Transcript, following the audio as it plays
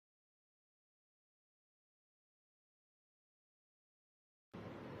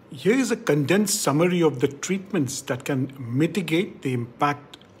Here is a condensed summary of the treatments that can mitigate the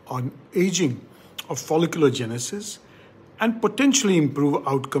impact on aging of follicular genesis and potentially improve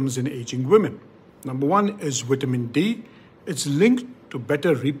outcomes in aging women. Number one is vitamin D. It's linked to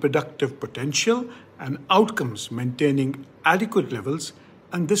better reproductive potential and outcomes, maintaining adequate levels,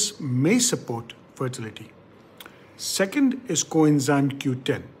 and this may support fertility. Second is coenzyme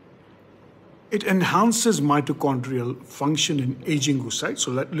Q10. It enhances mitochondrial function in aging oocytes,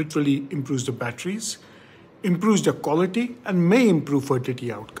 so that literally improves the batteries, improves their quality, and may improve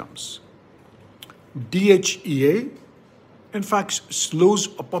fertility outcomes. DHEA, in fact, slows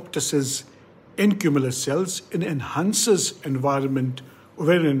apoptosis in cumulus cells and enhances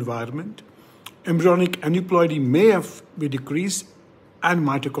ovarian environment. Embryonic aneuploidy may be decreased and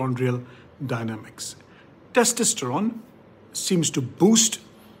mitochondrial dynamics. Testosterone seems to boost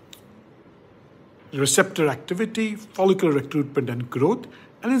receptor activity, follicular recruitment and growth,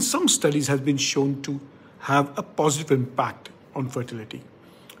 and in some studies has been shown to have a positive impact on fertility.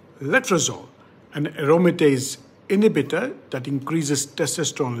 Letrozole, an aromatase inhibitor that increases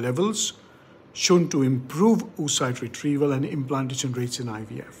testosterone levels, shown to improve oocyte retrieval and implantation rates in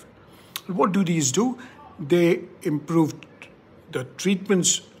IVF. What do these do? They improve the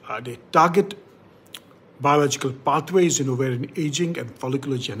treatments, they target biological pathways in ovarian aging and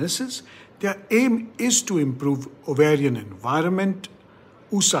follicular genesis. Their aim is to improve ovarian environment,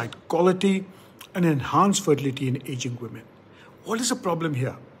 oocyte quality, and enhance fertility in aging women. What is the problem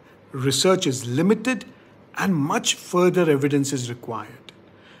here? Research is limited and much further evidence is required.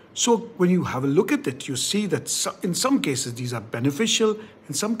 So when you have a look at it, you see that in some cases these are beneficial,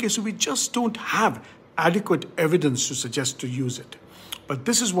 in some cases we just don't have adequate evidence to suggest to use it. But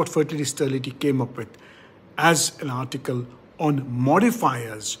this is what Fertility Sterility came up with as an article on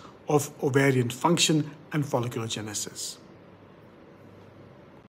modifiers of ovarian function and follicular genesis.